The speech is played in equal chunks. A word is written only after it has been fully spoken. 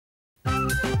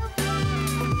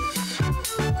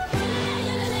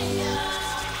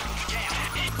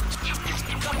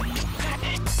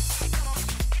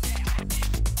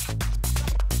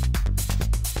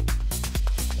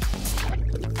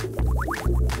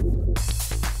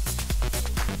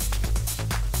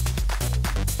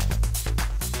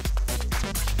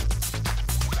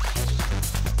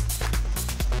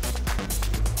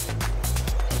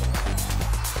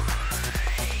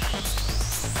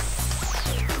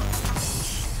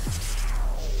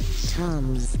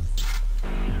TOMz.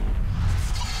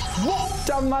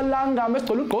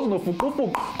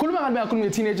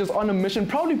 Teenagers on a mission,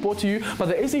 proudly brought to you by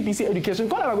the SABC Education.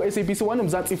 SABC one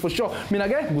umzansi for sure. We are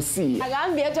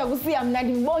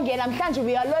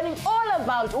learning all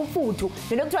about ufutu.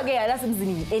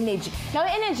 Energy. Now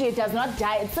energy, it does not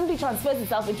die, it simply transfers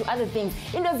itself into other things.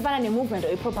 It does find a movement or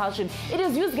a propulsion. It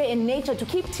is used in nature to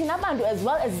keep tinabandu as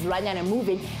well as Ranyana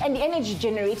moving, and the energy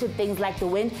generated things like the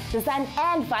wind, the sun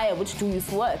and fire, which do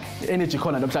use work. Energy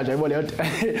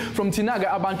from Tinaga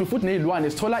abantu food neilwane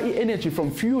sithola energy from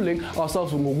fueling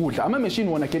ourselves ngokudla. Ama machine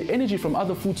wanna get energy from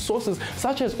other food sources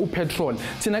such as petrol.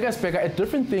 Tinaga sibheka at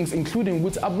different things including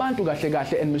ukuthi abantu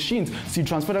kahle and machines si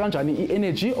transfer kanjani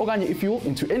energy okanye i-fuel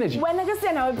into energy. Wena ke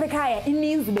siyena ekhaya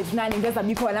ininzi bethu nani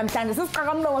ngezabikho namhlanje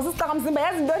sisiqaka umlomo sisiqaka umzimba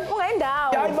yazi ntoni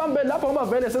ungayindawo. Ayibambe lapho ngoba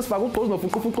vele sesifaka ugqozi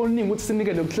nofuqufuqo oluningi ukuthi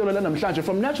sinike lokuhlola la namhlanje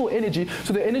from natural energy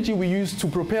to the energy we use to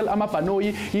propel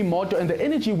amabhanoyi, imoto, and the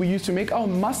energy we use to make our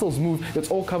muscles move.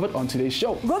 It's all covered on today's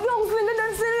show. Let's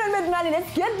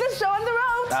get this show on the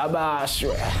road.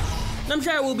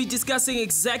 Namhlanje we'll be discussing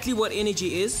exactly what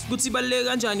energy is, for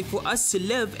us to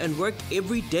live and work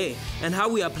every day, and how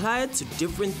we apply it to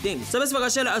different things.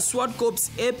 SABC Aswad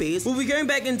Corps Air Base. We'll be going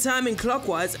back in time and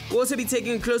clockwise. We'll also be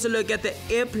taking a closer look at the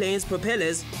airplane's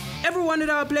propellers. Ever wondered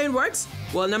how a plane works?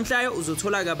 Well, namhlanje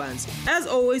uzothola kabanzi. As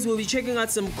always, we'll be checking out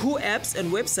some cool apps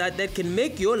and websites that can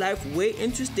make your life way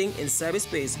interesting in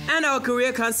cyberspace. And our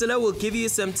career counselor will give you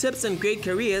some tips and great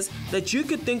careers that you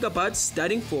could think about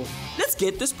studying for. Let's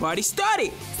get this party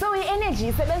started. So energy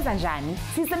isebenza njani?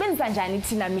 Sisebenza njani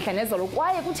thina mihla nezolo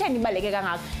kwaye kutheni ibaleke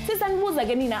kangaka? Sisanibuza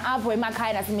ke nina apho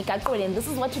emakhaya nasemigaqweni, and this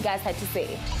is what you guys had to say.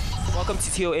 Welcome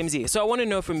to TOMz. So I want to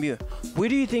know from you, where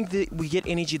do you think that we get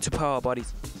energy to power our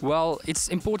bodies? Well, it's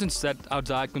important that our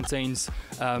diet contains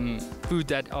food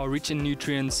that are rich in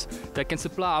nutrients that can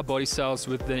supply our body cells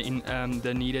with the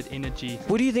needed energy.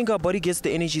 Where do you think our body gets the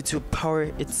energy to power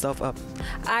itself up?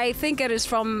 I think it is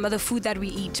from the food that we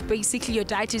eat. Basically, your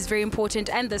diet is very important,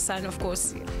 and the sun, of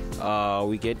course.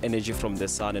 We get energy from the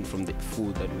sun and from the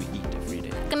food that we eat every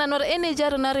day.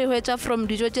 Energy from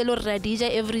the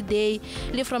every day,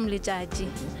 from lechati.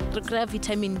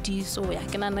 Vitamin D, so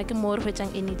more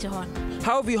energy.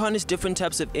 How have you harnessed different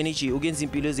types of energy? Okay,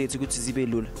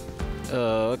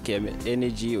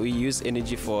 energy. We use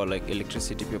energy for like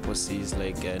electricity purposes,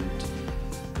 and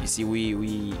you see,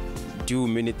 we do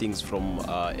many things from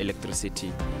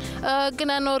electricity.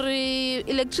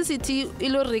 Electricity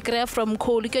from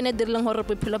coal. You can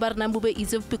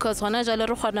easy because when I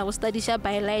study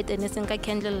by light and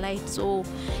candle light, so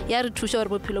yeah, to sure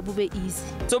easy.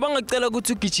 So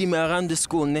around the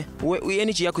school, ne? We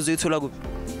energy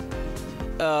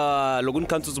Logun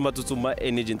can't tutuma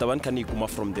energy. Taban can you come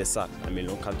from the sun? I mean,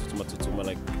 logun can't tutuma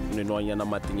like nenoyana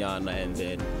matinyana, and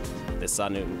then the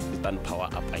sun is done power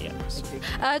up again.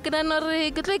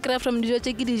 From the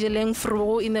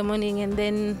in the morning, and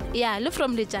then look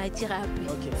from the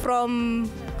okay. From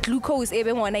glucose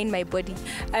even in my body.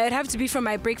 It'd have to be from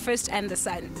my breakfast and the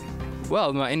sun.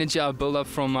 Well, my energy I build up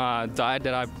from diet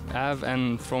that I have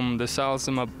and from the cells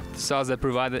and my cells that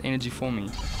provide the energy for me.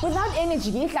 Without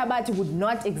energy, ihlabathi would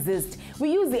not exist.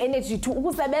 We use the energy to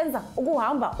ukusebenza,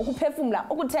 ukuhamba, ukuphefumula,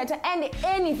 ukuthetha, and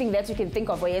anything that you can think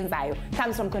of oyenzayo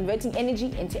comes from converting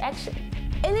energy into action.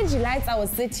 Energy lights our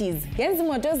cities. Yenza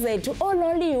imoto zethu,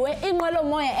 ololiwe,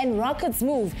 inqwelomoya, and rockets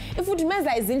move.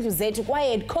 Ifudumeza izindlu zethu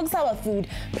kwaye it cooks our food,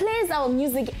 plays our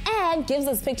music, and gives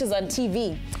us pictures on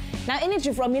TV. Now,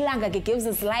 energy from ilanga gives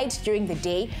us light during the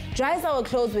day, dries our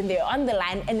clothes when they're on the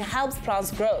line, and helps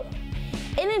plants grow.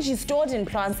 Energy stored in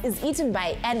plants is eaten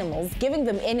by animals, giving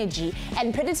them energy,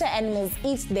 and predator animals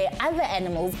eat their other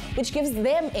animals, which gives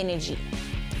them energy.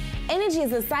 Energy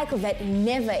is a cycle that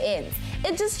never ends.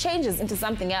 It just changes into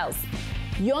something else.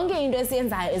 Yonke into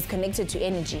esiyenzayo is connected to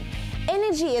energy.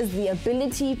 Energy is the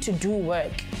ability to do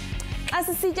work. As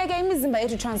a imizimba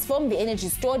to transform the energy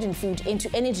stored in food into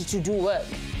energy to do work.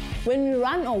 When we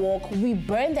run or walk, we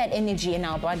burn that energy in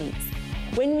our bodies.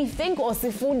 When we think or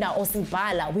sifunda or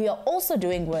sibhala, we are also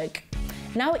doing work.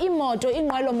 Now, imoto,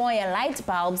 inqwelomoya, light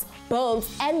bulbs, bulbs,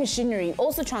 and machinery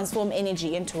also transform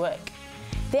energy into work.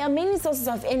 There are many sources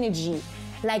of energy,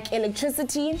 like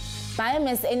electricity,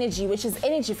 biomass energy, which is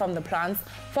energy from the plants,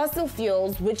 fossil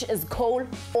fuels, which is coal,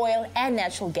 oil, and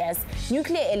natural gas,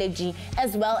 nuclear energy,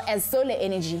 as well as solar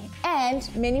energy, and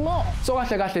many more. So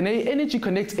energy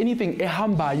connects anything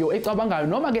ehambayo, ecabangayo,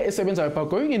 noma ke esebenzayo by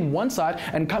going in one side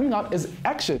and coming out as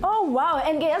action. Oh wow,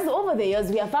 and guys, over the years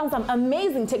we have found some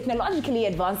amazing technologically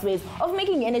advanced ways of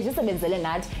making energy sebenzele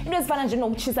nathi. Into ezifana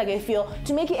njengokutshisa ke fuel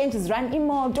to make engines run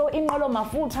imoto, inqwelo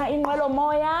mafutha, inqwelo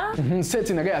moya.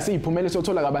 Sethi ke asiyiphumele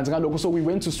sothola kabanzi naloko, so we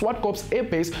went to Swartkorps Air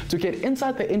Base to get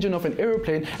inside the engine of an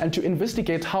aeroplane and to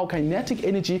investigate how kinetic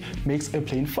energy makes a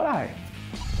plane fly.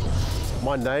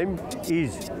 My name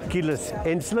is Kilis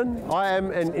Enslin. I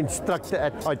am an instructor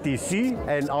at ITC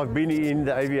and I've been in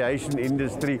the aviation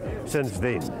industry since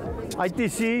then.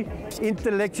 ITC,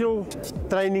 Intellectual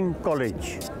Training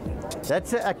College.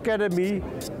 That's an academy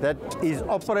that is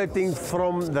operating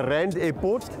from the Rand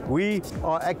Airport. We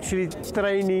are actually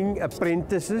training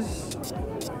apprentices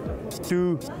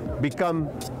to become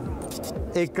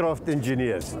aircraft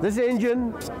engineers. This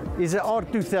engine is an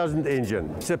R2000 engine.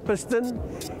 It's a piston.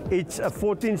 It's a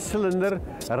 14-cylinder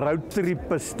rotary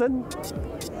piston.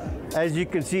 As you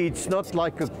can see, it's not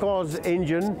like a car's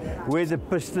engine where the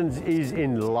pistons is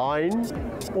in line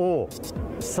or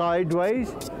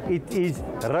sideways. It is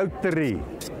rotary.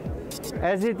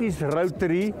 As it is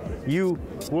rotary, you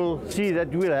will see that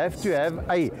we'll have to have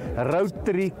a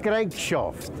rotary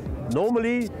crankshaft.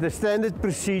 Normally, the standard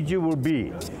procedure will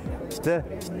be the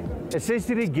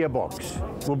accessory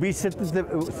gearbox will be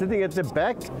sitting at the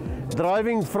back,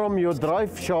 driving from your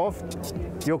drive shaft.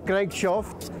 Your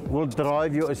crankshaft will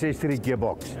drive your accessory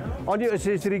gearbox. On your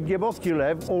accessory gearbox, you'll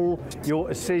have all your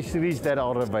accessories that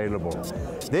are available.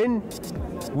 Then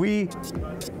we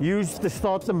use the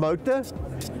starter motor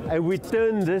and we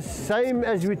turn this same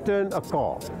as we turn a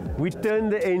car. We turn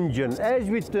the engine. As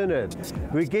we turn it,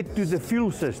 we get to the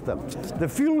fuel system. The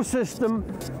fuel system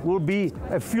will be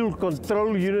a fuel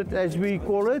control unit, as we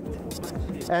call it,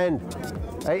 and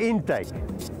an intake.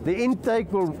 The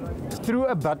intake will, through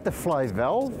a butterfly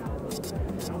valve,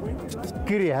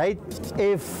 create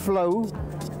airflow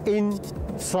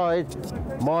inside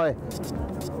my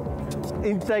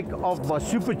intake of my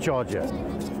supercharger.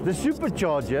 The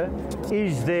supercharger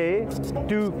is there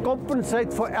to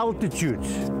compensate for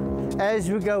altitudes.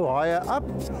 As we go higher up,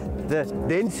 the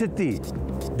density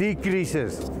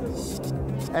decreases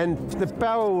and the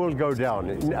power will go down.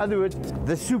 In other words,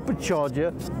 the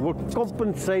supercharger will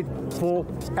compensate for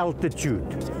altitude.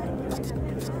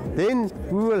 Then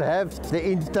we will have the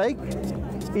intake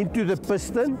into the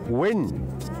piston. When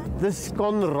this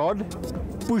con rod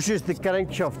pushes the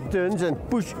crankshaft, turns and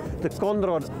push the con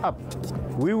rod up,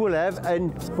 we will have a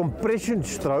compression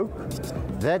stroke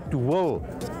that will,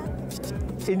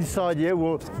 inside here,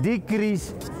 will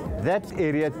decrease that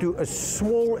area to a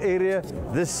small area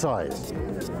this size.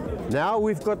 Now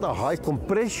we've got a high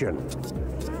compression.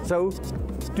 So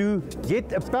to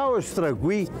get a power stroke,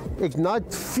 we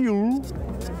ignite fuel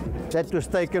that was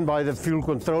taken by the fuel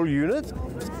control unit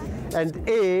and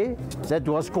air that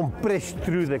was compressed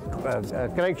through the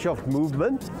crankshaft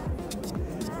movement,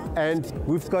 and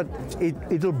we've got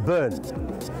it'll burn.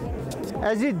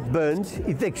 As it burns,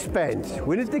 it expands.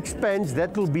 When it expands,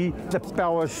 that will be the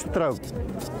power stroke.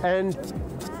 And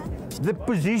the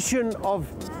position of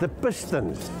the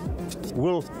pistons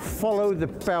will follow the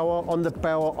power on the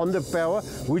power on the power,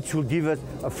 which will give us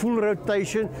a full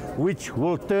rotation, which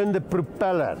will turn the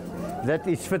propeller that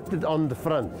is fitted on the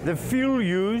front. The fuel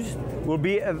used will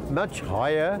be a much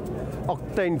higher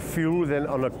octane fuel than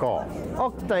on a car.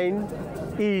 Octane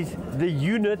is the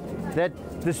unit that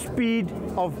the speed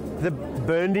of the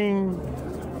burning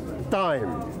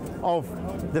time of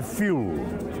the fuel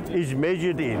is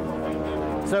measured in.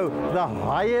 So the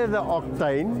higher the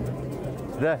octane,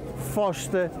 the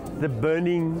faster the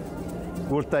burning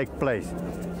will take place.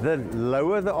 The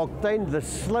lower the octane, the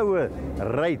slower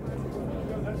rate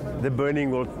the burning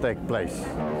will take place.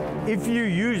 If you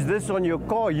use this on your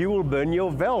car, you will burn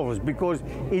your valves because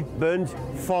it burns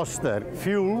faster.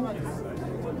 Fuel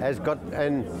has got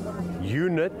an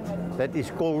unit that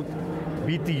is called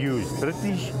BTUs,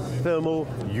 British Thermal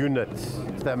Units.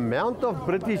 The amount of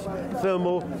British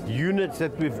Thermal Units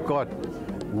that we've got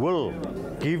will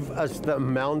give us the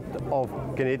amount of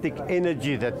kinetic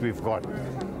energy that we've got.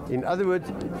 In other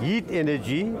words, heat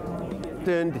energy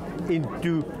turned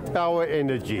into power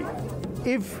energy.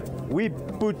 If we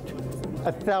put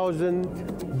 1,000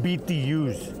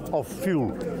 BTUs of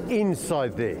fuel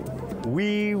inside there,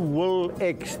 we will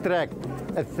extract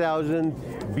 1,000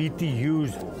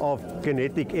 BTUs of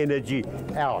kinetic energy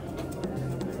out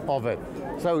of it.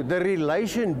 So the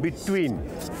relation between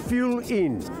fuel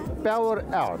in, power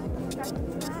out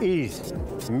is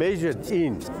measured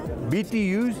in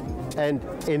BTUs and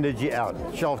energy out,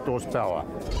 shaft horsepower.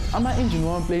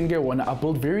 Ama-engine plane are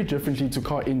built very differently to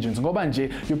car engines. Ngoba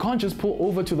nje, you can't just pull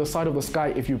over to the side of the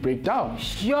sky if you break down.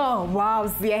 Sure, wow,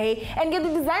 Siya. And yet the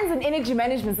designs and energy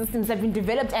management systems have been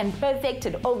developed and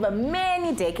perfected over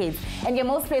many decades. And yet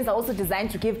most planes are also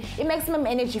designed to give a maximum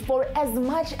energy for as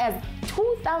much as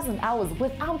 2,000 hours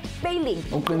without failing.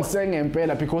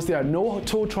 Because there are no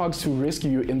tow trucks to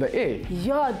rescue you in the air.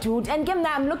 Yeah, dude. And again,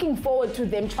 I'm looking forward to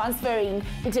them transferring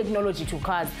the technology to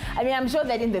cars. I mean, I'm sure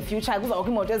that in the future,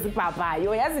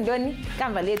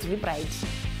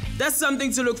 that's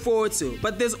something to look forward to,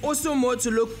 but there's also more to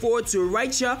look forward to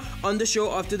right here on the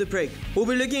show after the break. We'll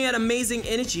be looking at amazing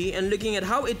energy and looking at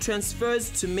how it transfers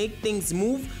to make things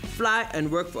move, fly,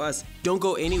 and work for us. Don't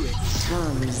go anywhere.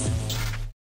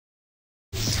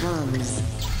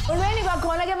 Already got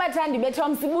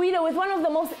TOMz with one of the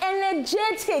most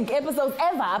energetic episodes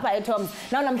ever up at TOMz.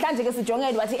 Now namhlanje ke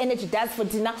sijonge what energy does for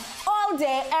dinner all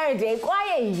day, every day,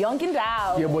 kwaye yonke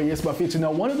indawo. Yeah, boy, yes, Bafethu.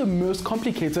 Now, one of the most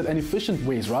complicated and efficient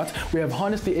ways, right, we have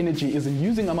harnessed the energy is in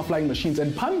using flying machines.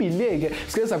 And phambili ke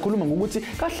sike sakhuluma ngokuthi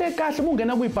kahle kahle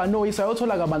ungena kwibhanoyi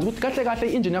sayothola kabanzi ukuthi kahle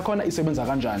kahle engine yakhona isebenza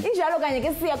kanjani. Injalo kanye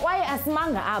ke siya kwaye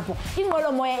asimanga apho.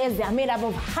 Inqolo moya ezi are made up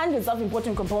of hundreds of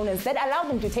important components that allow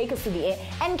them to take us to the air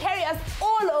and carry us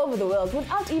all over the world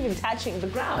without even touching the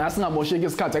ground. Asingabosheki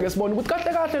isikhathi ake sibone ukuthi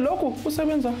kahle kahle lokhu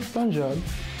kusebenza kanjani.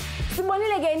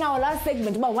 Sibonile ke in our last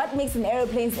segment about what makes an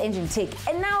aeroplane's engine tick,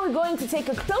 and now we're going to take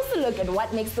a closer look at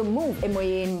what makes them move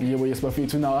emoyeni. Yebo, yes,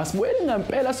 Bafethu. Now asibuyele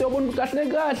ngempela siyobona ukuthi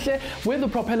kahle kahle where the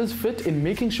propellers fit in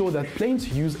making sure that planes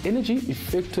use energy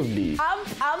effectively.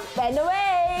 Up and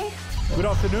away. Good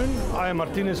afternoon, I am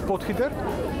Martinez Potgieter.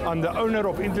 I'm the owner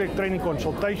of Intellect Training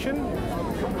Consultation.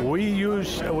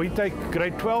 We take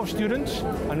grade 12 students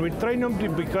and we train them to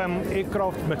become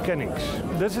aircraft mechanics.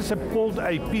 This is called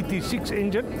a PT6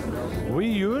 engine. We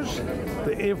use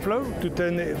the airflow to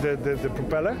turn the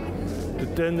propeller, to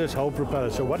turn this whole propeller.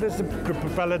 So what does the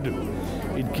propeller do?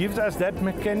 It gives us that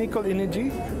mechanical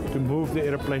energy to move the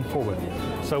airplane forward.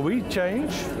 So we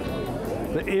change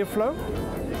the airflow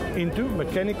into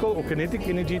mechanical or kinetic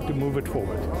energy to move it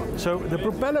forward. So the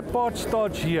propeller part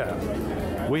starts here.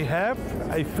 We have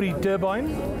a free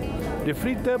turbine. The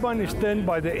free turbine is turned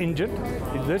by the engine.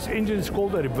 This engine is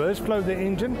called a reverse flow the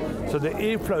engine. So the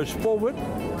air flows forward.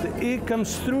 The air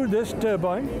comes through this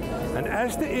turbine. And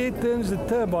as the air turns the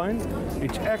turbine,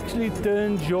 it actually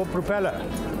turns your propeller.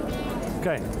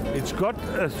 Okay, it's got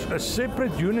a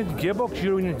separate unit, gearbox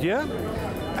unit here,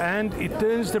 and it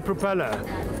turns the propeller.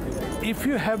 If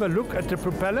you have a look at the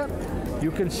propeller,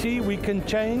 you can see we can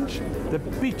change the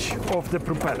pitch of the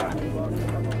propeller.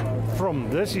 From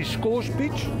this is coarse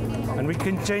pitch, and we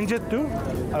can change it to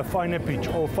a finer pitch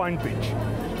or fine pitch.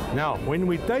 Now, when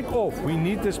we take off, we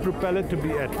need this propeller to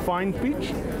be at fine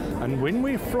pitch, and when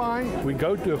we fly, we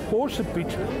go to a coarser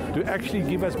pitch to actually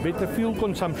give us better fuel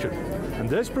consumption. And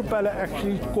this propeller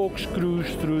actually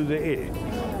corkscrews through the air.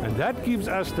 And that gives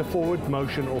us the forward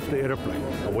motion of the aeroplane.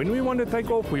 And when we want to take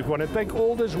off, we want to take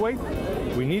all this weight,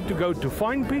 we need to go to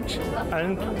fine pitch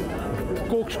and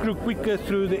corkscrew quicker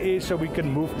through the air so we can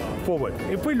move forward.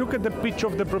 If we look at the pitch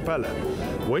of the propeller,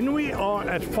 when we are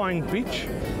at fine pitch,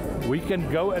 we can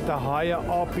go at a higher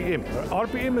RPM.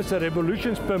 RPM is the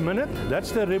revolutions per minute.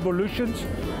 That's the revolutions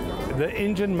the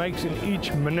engine makes in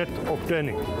each minute of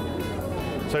turning.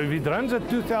 So if it runs at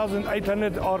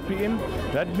 2,800 RPM,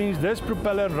 that means this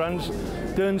propeller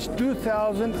turns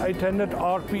 2,800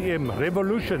 RPM,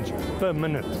 revolutions per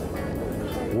minute.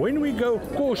 When we go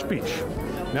coarse pitch,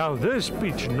 now this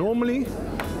pitch, normally,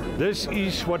 this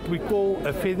is what we call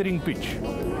a feathering pitch.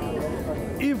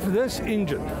 If this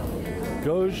engine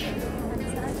goes,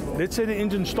 let's say the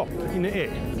engine stopped in the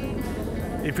air.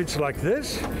 If it's like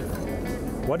this,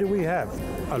 what do we have?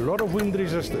 A lot of wind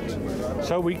resistance.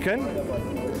 So we can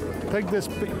take this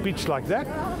pitch like that,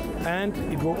 and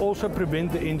it will also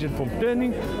prevent the engine from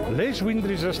turning, less wind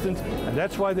resistance, and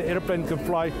that's why the airplane can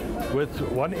fly with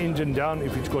one engine down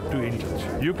if it's got two engines.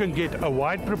 You can get a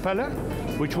wide propeller,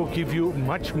 which will give you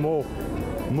much more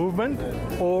movement,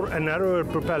 or a narrower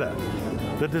propeller.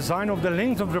 The design of the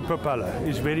length of the propeller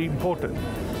is very important,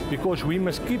 because we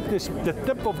must keep the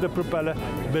tip of the propeller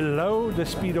below the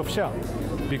speed of sound.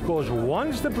 Because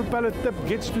once the propeller tip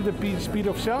gets to the speed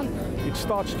of sound, it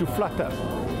starts to flutter,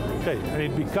 okay, and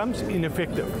it becomes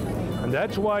ineffective. And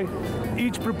that's why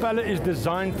each propeller is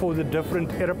designed for the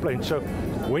different airplanes. So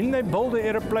when they build the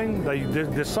airplane, they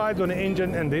decide on the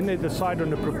engine and then they decide on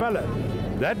the propeller.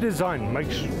 That design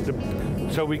makes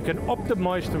so we can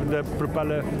optimize the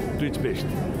propeller to its best.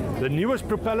 The newest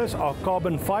propellers are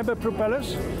carbon fiber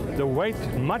propellers. The weight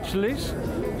much less,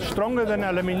 stronger than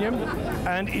aluminium,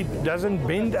 and it doesn't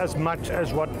bend as much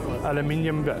as what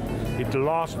aluminium does. It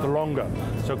lasts longer.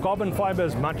 So carbon fiber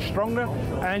is much stronger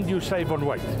and you save on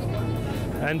weight.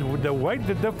 And with the weight,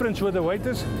 the difference with the weight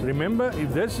is, remember,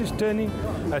 if this is turning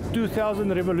at 2,000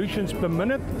 revolutions per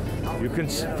minute, you can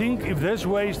think if this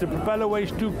weighs, the propeller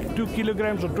weighs 2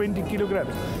 kilograms or 20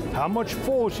 kilograms, how much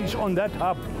force is on that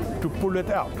hub to pull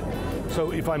it out.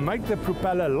 So if I make the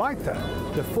propeller lighter,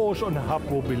 the force on the hub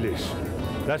will be less.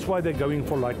 That's why they're going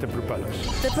for lighter propellers.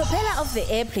 The propeller of the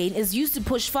airplane is used to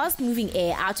push fast-moving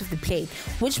air out of the plane,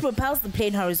 which propels the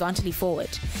plane horizontally forward.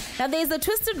 Now there's a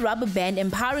twisted rubber band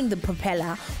empowering the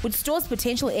propeller, which stores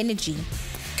potential energy.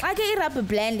 Like a rubber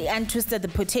band untwisted the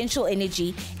potential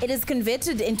energy, it is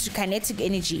converted into kinetic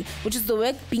energy, which is the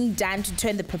work being done to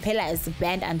turn the propeller as the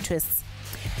band untwists.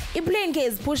 A plane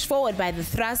is pushed forward by the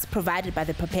thrust provided by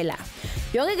the propeller.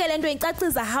 Yonke ke lento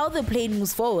icacisa how the plane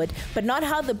moves forward, but not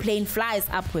how the plane flies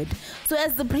upward. So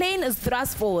as the plane is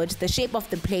thrust forward, the shape of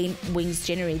the plane wings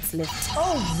generates lift.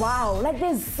 Oh wow, like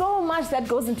there's so much that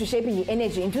goes into shaping the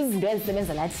energy.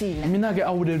 I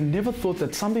would have never thought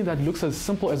that something that looks as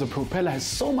simple as a propeller has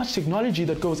so much technology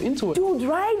that goes into it. Dude,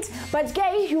 right? But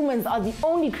humans are the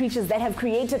only creatures that have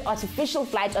created artificial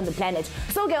flight on the planet.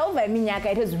 So over minyaka,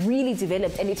 it has really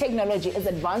developed and the technology is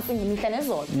advancing.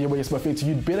 Yeah, but yes, Bafethi,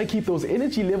 you'd better keep those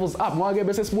energy levels up.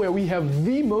 Where we have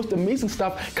the most amazing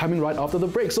stuff coming right after the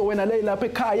break. So when I lay la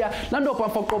pekaya,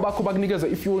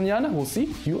 if you we'll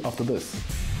see you after this.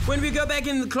 When we go back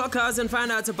in the clock house and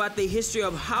find out about the history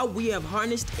of how we have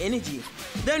harnessed energy,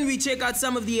 then we check out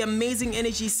some of the amazing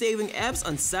energy-saving apps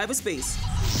on cyberspace.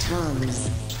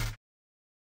 TOMz.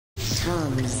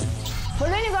 TOMz,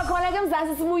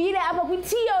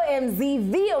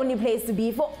 the only place to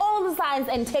be for all the science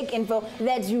and tech info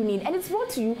that you need. And it's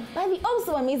brought to you by the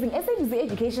also amazing SABC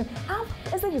Education app,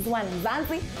 SABC One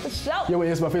Mzansi, the show. Yeah,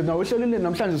 yes, but now we're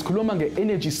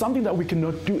energy, something that we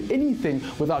cannot do anything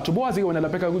without.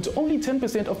 Only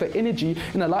 10% of the energy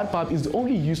in a light bulb is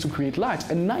only used to create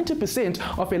light, and 90%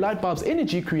 of a light bulb's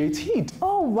energy creates heat.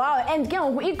 Oh wow, and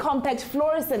compact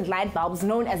fluorescent light bulbs,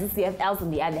 known as the CFLs on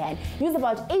the other hand, use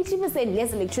about 80%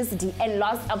 less electricity and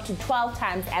last up to 12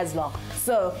 times as long.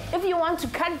 So if you want to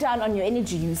cut down on your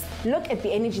energy use, look at the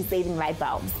energy saving light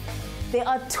bulbs. There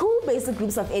are two basic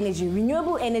groups of energy,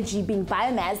 renewable energy being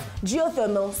biomass,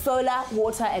 geothermal, solar,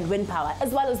 water and wind power,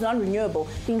 as well as non-renewable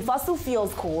being fossil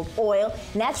fuels called oil,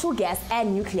 natural gas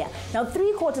and nuclear. Now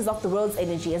 3/4 of the world's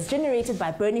energy is generated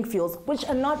by burning fuels which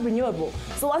are not renewable.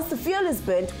 So once the fuel is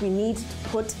burnt, we need to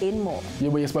put in more.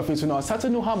 Yeah, yes, Bafethi, now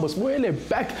Satanu we're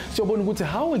back to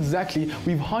how exactly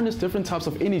we've harnessed different types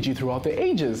of energy throughout the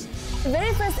ages. The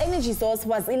very first energy source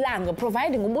was ilanga,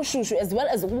 providing ubushushu as well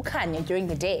as ukukhanya during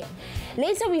the day.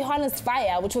 Later we harnessed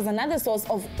fire, which was another source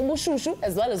of ubushushu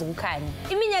as well as ukukhanya.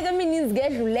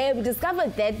 We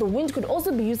discovered that the wind could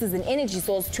also be used as an energy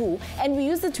source too, and we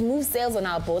used it to move sails on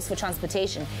our boats for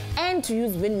transportation and to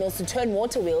use windmills to turn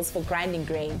water wheels for grinding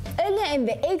grain. Earlier in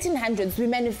the 1800s, we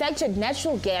manufactured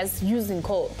natural gas using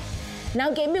coal. Now,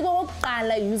 Gebiko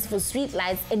used for street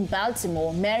lights in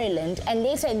Baltimore, Maryland, and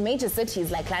later in major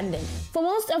cities like London. For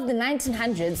most of the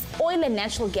 1900s, oil and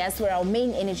natural gas were our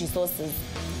main energy sources.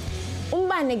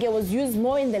 Umbanege was used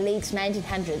more in the late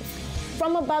 1900s,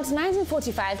 from about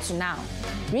 1945 to now.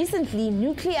 Recently,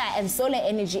 nuclear and solar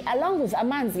energy, along with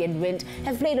amanzi and wind,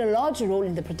 have played a larger role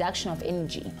in the production of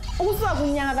energy. Also,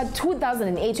 in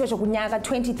 2008 to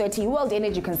 2030, world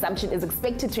energy consumption is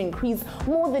expected to increase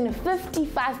more than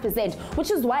 55%, which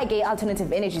is why gay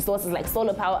alternative energy sources like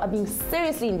solar power are being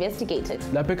seriously investigated.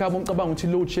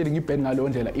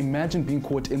 Imagine being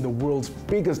caught in the world's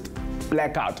biggest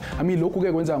blackout. I mean,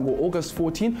 on August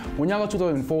 14,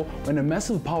 2004, when a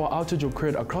massive power outage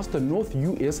occurred across the North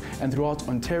US and throughout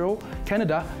Ontario,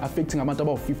 Canada, affecting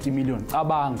about 50 million.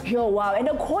 Yo, wow, and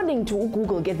according to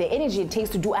Google, the energy it takes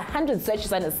to do 100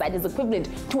 searches on a site is equivalent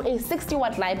to a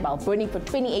 60-watt light bulb burning for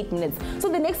 28 minutes. So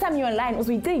the next time you're online, what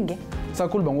we think?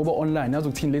 Online,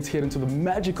 let's head into the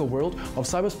magical world of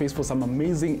cyberspace for some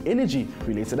amazing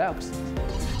energy-related apps.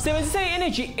 Sebenzisa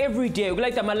energy every day,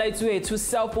 like the lights to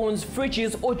cell phones,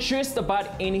 fridges, or just about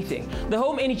anything. The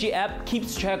Home Energy app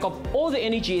keeps track of all the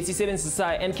energy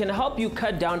and can help you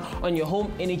cut down on your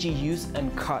home energy use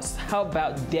and cost. How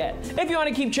about that? If you want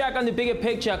to keep track on the bigger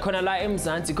picture,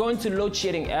 go into load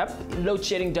shedding app,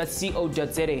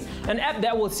 loadshedding.co.za, an app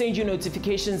that will send you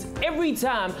notifications every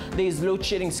time there is load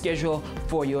shedding schedule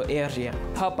for your area.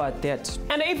 How about that?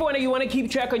 And if you want to keep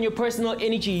track on your personal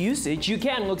energy usage, you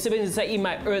can ngokusebenzisa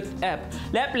My Earth app.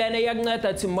 That plan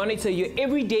iyakunceda to monitor your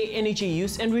everyday energy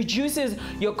use and reduces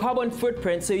your carbon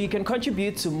footprint so you can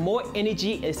contribute to more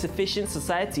energy efficient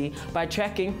society by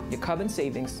tracking your carbon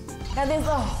savings. Now there's a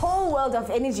whole world of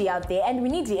energy out there and we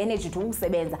need the energy to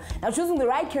ukusebenza. Now choosing the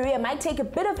right career might take a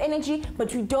bit of energy,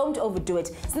 but we don't overdo it.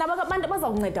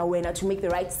 To make the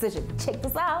right decision. Check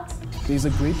this out. There's a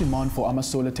great demand for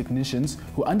solar technicians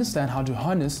who understand how to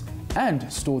harness and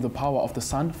store the power of the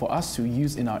sun for us to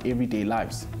use in our everyday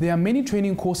lives. There are many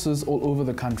training courses all over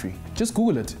the country. Just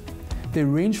Google it. They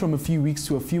range from a few weeks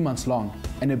to a few months long,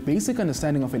 and a basic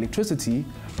understanding of electricity,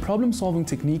 problem-solving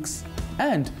techniques,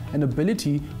 and an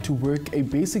ability to work a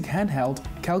basic handheld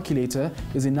calculator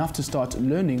is enough to start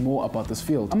learning more about this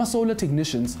field. Solar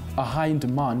technicians are high in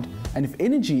demand, and if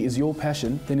energy is your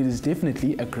passion, then it is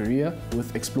definitely a career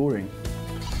worth exploring.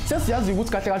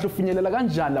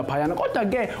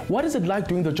 What is it like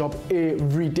doing the job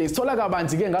every day?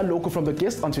 From the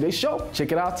guest on today's show.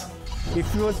 Check it out.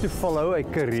 If you want to follow a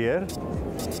career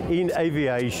in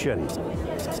aviation,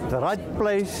 the right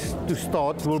place to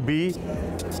start will be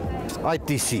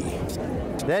ITC.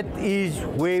 That is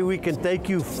where we can take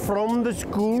you from the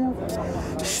school,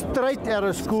 straight out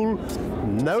of school.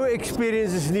 No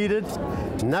experience is needed,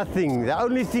 nothing. The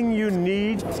only thing you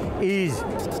need is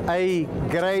a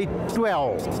grade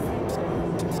 12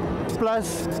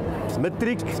 plus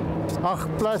matric,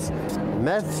 plus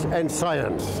maths and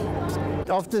science.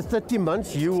 After 30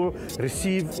 months, you will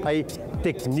receive a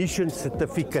technician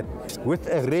certificate with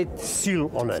a red seal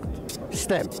on it,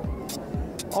 stamp.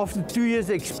 After 2 years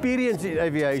experience in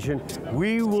aviation,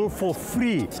 we will for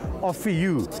free offer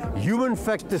you human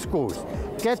factors course,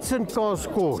 cats and cars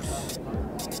course,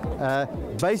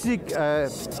 basic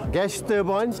gas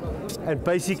turbine and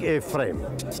basic airframe.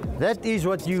 That is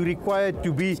what you require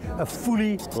to be a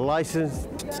fully licensed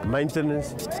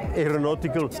maintenance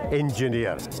aeronautical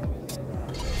engineer.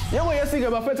 Yebo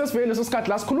bafethu sivele leso sikhathi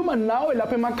la sikhuluma nawe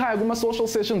lapha emakhaya kuma social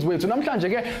sessions wethu. Namhlanje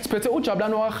ke siphethe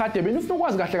uJabulani wakade. Benifuna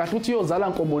ukwazi kahle kahle ukuthi uyozala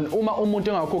nkomo uma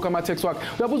umuntu engakhokha ama tax wakhe.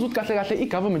 Uyabuza ukuthi kahle kahle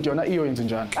igovernment yona iyoyenza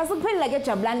njani? Asukuphelele ke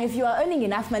Jabulani, if you are earning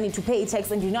enough money to pay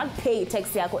tax and do not pay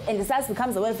tax yakho and the SARS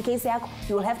becomes a welfare case yakho,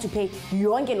 you will have to pay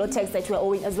yonke lo tax that you are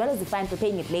owing as well as the fine for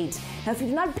paying it late. Now if you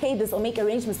do not pay this or make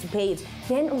arrangements to pay it,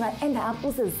 then unga end up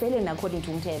usezeleni according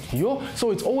to umthetho. Yo,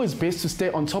 so it's always best to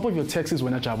stay on top of your taxes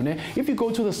when Jabulani. If you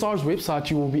go to the SARS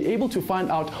website, you will be able to find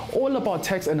out all about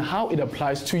tax and how it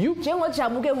applies to you.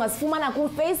 Njengojabu ke ungasifumana ku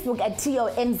Facebook at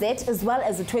TOMz as well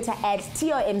as the Twitter at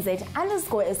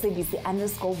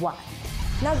TOMZ_SABC_1.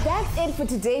 Now that's it for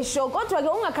today's show.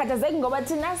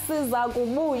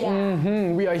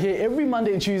 We are here every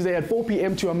Monday and Tuesday at 4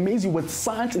 p.m. to amaze you with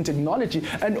science and technology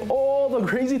and all the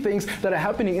crazy things that are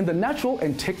happening in the natural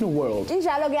and techno world.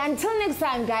 Until next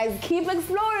time, guys, keep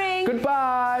exploring.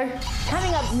 Goodbye.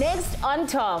 Coming up next on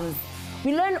TOMz,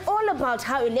 we learn all about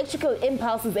how electrical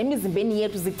impulses emizimbeni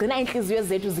yethu zigcina inhliziyo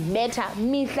zethu zibetha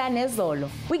mihla nezolo.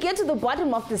 We get to the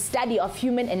bottom of the study of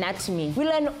human anatomy. We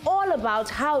learn all about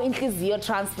how inhliziyo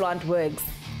transplant works.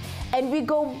 And we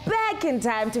go back in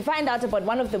time to find out about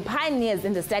one of the pioneers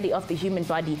in the study of the human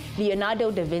body, Leonardo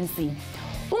da Vinci.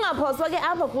 Ungaphoswa ke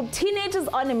apha ku Teenagers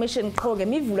on a Mission qho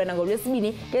ngeMivulo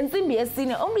nangoLwesibini ngensimbi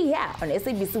yesine only here on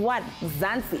SABC1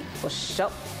 Mzansi for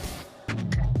sure.